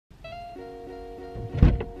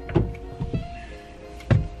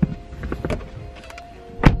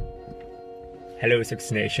Hello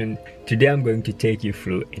Success Nation, today I'm going to take you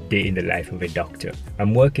through a day in the life of a doctor.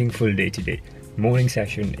 I'm working full day today. Morning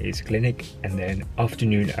session is clinic and then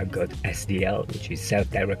afternoon I've got SDL, which is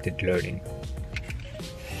self-directed learning.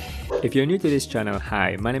 If you're new to this channel,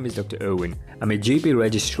 hi, my name is Dr. Erwin. I'm a GP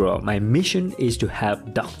registrar. My mission is to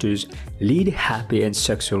help doctors lead a happy and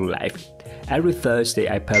successful life. Every Thursday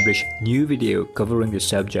I publish new video covering the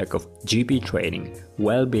subject of GP training,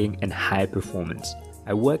 well-being and high performance.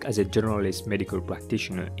 I work as a generalist medical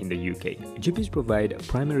practitioner in the UK. GPs provide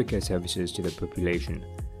primary care services to the population.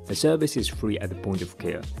 The service is free at the point of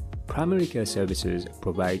care. Primary care services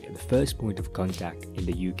provide the first point of contact in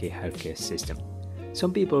the UK healthcare system.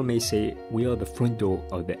 Some people may say we are the front door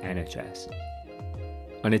of the NHS.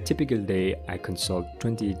 On a typical day, I consult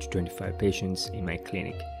 20 to 25 patients in my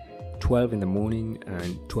clinic, 12 in the morning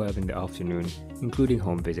and 12 in the afternoon, including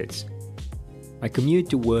home visits. My commute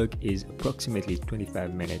to work is approximately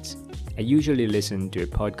 25 minutes. I usually listen to a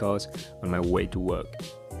podcast on my way to work.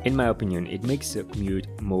 In my opinion, it makes the commute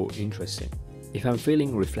more interesting. If I'm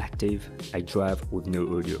feeling reflective, I drive with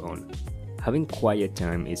no audio on. Having quiet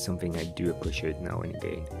time is something I do appreciate now and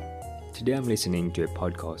again. Today I'm listening to a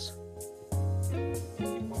podcast.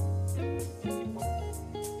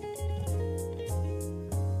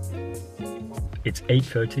 It's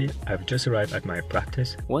 8:30, I've just arrived at my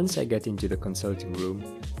practice. Once I get into the consulting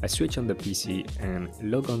room, I switch on the PC and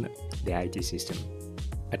log on the IT system.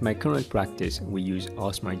 At my current practice, we use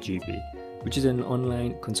Ask My GP, which is an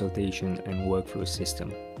online consultation and workflow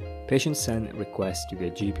system. Patients send requests to their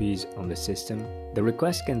GPs on the system. The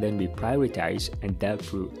requests can then be prioritized and dealt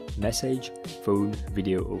through message, phone,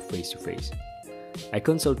 video or face-to-face. I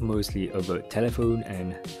consult mostly over telephone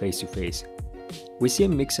and face-to-face. We see a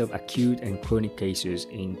mix of acute and chronic cases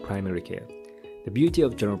in primary care. The beauty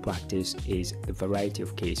of general practice is the variety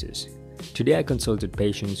of cases. Today I consulted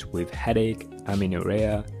patients with headache,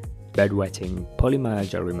 amenorrhea, bedwetting,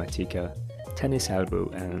 polymyalgia rheumatica, tennis elbow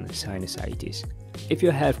and sinusitis. If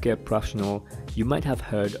you're a healthcare professional, you might have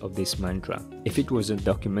heard of this mantra. If it wasn't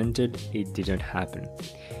documented, it didn't happen.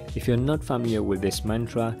 If you're not familiar with this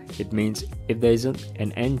mantra, it means if there isn't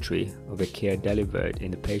an entry of the care delivered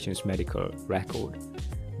in the patient's medical record,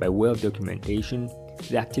 by way of documentation,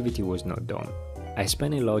 the activity was not done. I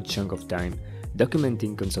spent a large chunk of time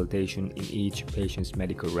documenting consultation in each patient's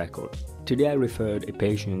medical record. Today I referred a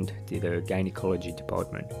patient to the gynecology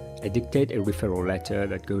department. I dictate a referral letter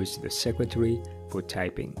that goes to the secretary for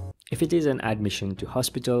typing. If it is an admission to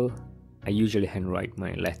hospital, I usually handwrite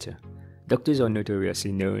my letter. Doctors are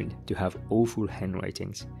notoriously known to have awful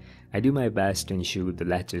handwritings. I do my best to ensure the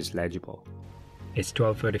letter is legible. It's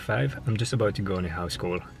 12:35, I'm just about to go on a house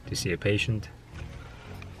call to see a patient.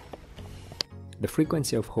 The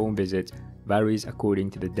frequency of home visits varies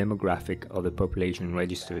according to the demographic of the population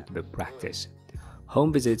registered to the practice.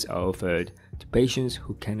 Home visits are offered to patients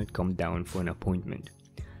who cannot come down for an appointment.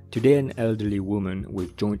 Today an elderly woman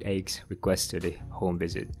with joint aches requested a home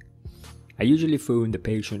visit. I usually phone the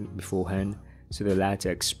patient beforehand so the latter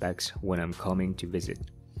expects when I'm coming to visit.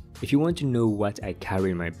 If you want to know what I carry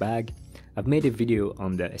in my bag, I've made a video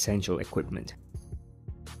on the essential equipment.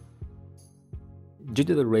 Due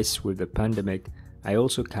to the risks with the pandemic, I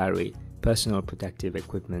also carry personal protective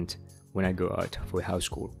equipment when I go out for a house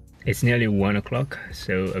call. It's nearly 1 o'clock,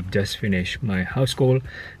 so I've just finished my house call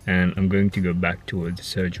and I'm going to go back towards the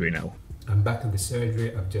surgery now. I'm back at the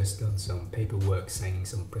surgery. I've just done some paperwork, signing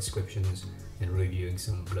some prescriptions and reviewing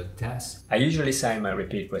some blood tests. I usually sign my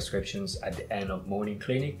repeat prescriptions at the end of morning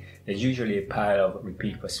clinic. There's usually a pile of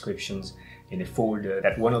repeat prescriptions in a folder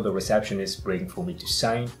that one of the receptionists bring for me to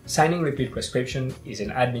sign. Signing repeat prescription is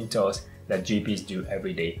an admin task that GPs do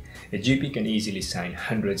every day. A GP can easily sign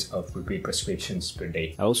hundreds of repeat prescriptions per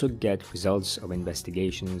day. I also get results of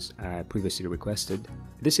investigations I previously requested.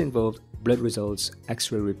 This involved blood results,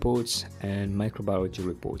 X-ray reports, and microbiology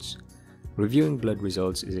reports. Reviewing blood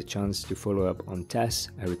results is a chance to follow up on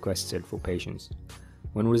tests I requested for patients.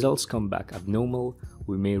 When results come back abnormal,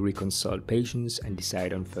 we may reconsult patients and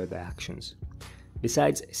decide on further actions.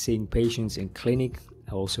 Besides seeing patients in clinic,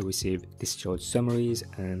 I also receive discharge summaries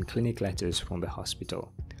and clinic letters from the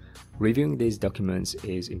hospital. Reviewing these documents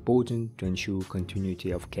is important to ensure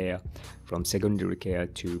continuity of care from secondary care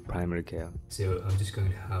to primary care. So I'm just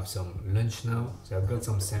going to have some lunch now. So I've got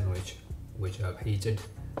some sandwich which I've heated.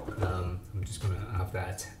 I'm just going to have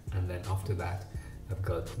that, and then after that I've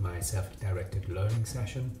got my self-directed learning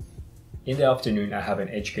session. In the afternoon, I have an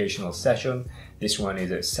educational session. This one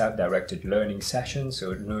is a self-directed learning session,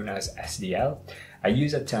 so known as SDL. I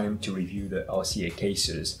use that time to review the RCA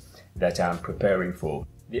cases that I'm preparing for.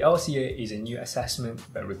 The RCA is a new assessment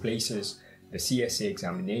that replaces the CSA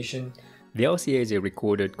examination. The RCA is a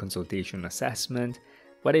recorded consultation assessment.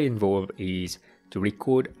 What it involves is to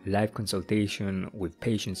record live consultation with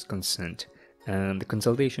patient's consent, and the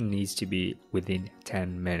consultation needs to be within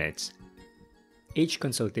 10 minutes. Each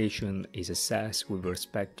consultation is assessed with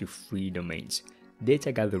respect to 3 domains: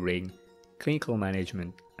 data gathering, clinical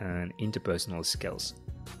management, and interpersonal skills.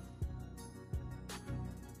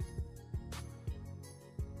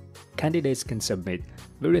 Candidates can submit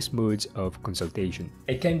various modes of consultation.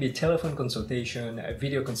 It can be telephone consultation, a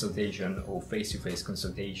video consultation, or face-to-face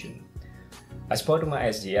consultation. As part of my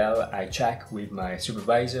SDL, I check with my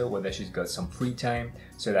supervisor whether she's got some free time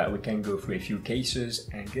so that we can go through a few cases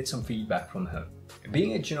and get some feedback from her.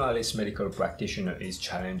 Being a generalist medical practitioner is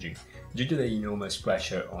challenging due to the enormous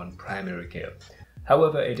pressure on primary care.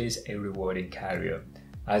 However, it is a rewarding career.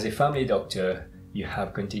 As a family doctor, you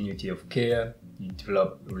have continuity of care, you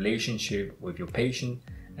develop a relationship with your patient,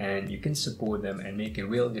 and you can support them and make a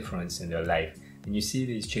real difference in their life. And you see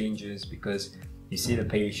these changes because you see the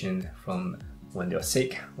patient from when they're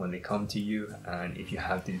sick, when they come to you, and if you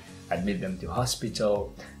have to admit them to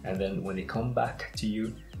hospital, and then when they come back to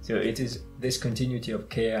you. So it is this continuity of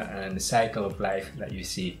care and the cycle of life that you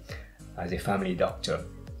see as a family doctor.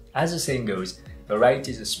 As the saying goes,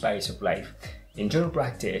 variety is the spice of life. In general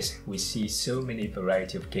practice, we see so many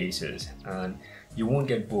variety of cases, and you won't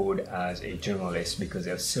get bored as a generalist because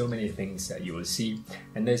there are so many things that you will see.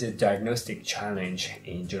 And there's a diagnostic challenge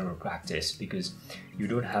in general practice because you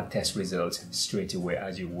don't have test results straight away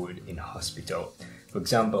as you would in hospital. For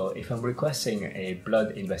example, if I'm requesting a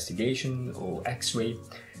blood investigation or x-ray,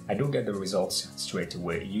 I don't get the results straight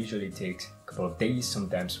away. It usually takes a couple of days.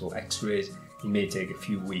 Sometimes for x-rays, it may take a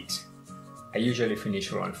few weeks. I usually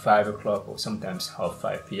finish around 5 o'clock or sometimes half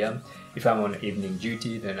 5 p.m. If I'm on evening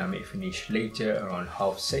duty, then I may finish later around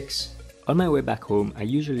half 6. On my way back home, I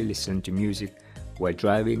usually listen to music while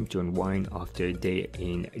driving to unwind after a day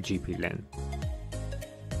in GP land.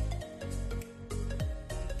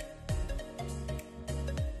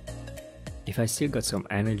 If I still got some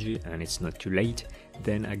energy and it's not too late,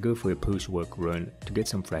 then I go for a post-work run to get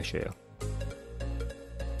some fresh air.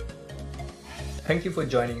 Thank you for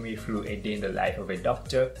joining me through a day in the life of a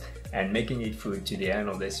doctor and making it through to the end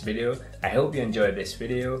of this video. I hope you enjoyed this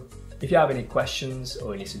video. If you have any questions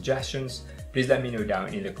or any suggestions, please let me know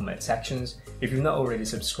down in the comment sections. If you've not already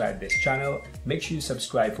subscribed to this channel, make sure you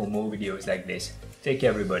subscribe for more videos like this. Take care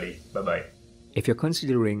everybody, bye bye. If you're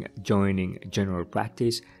considering joining general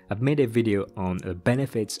practice, I've made a video on the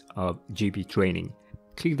benefits of GP training.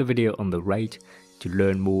 Click the video on the right to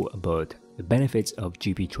learn more about the benefits of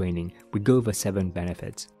GP training. We go over 7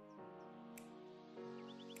 benefits.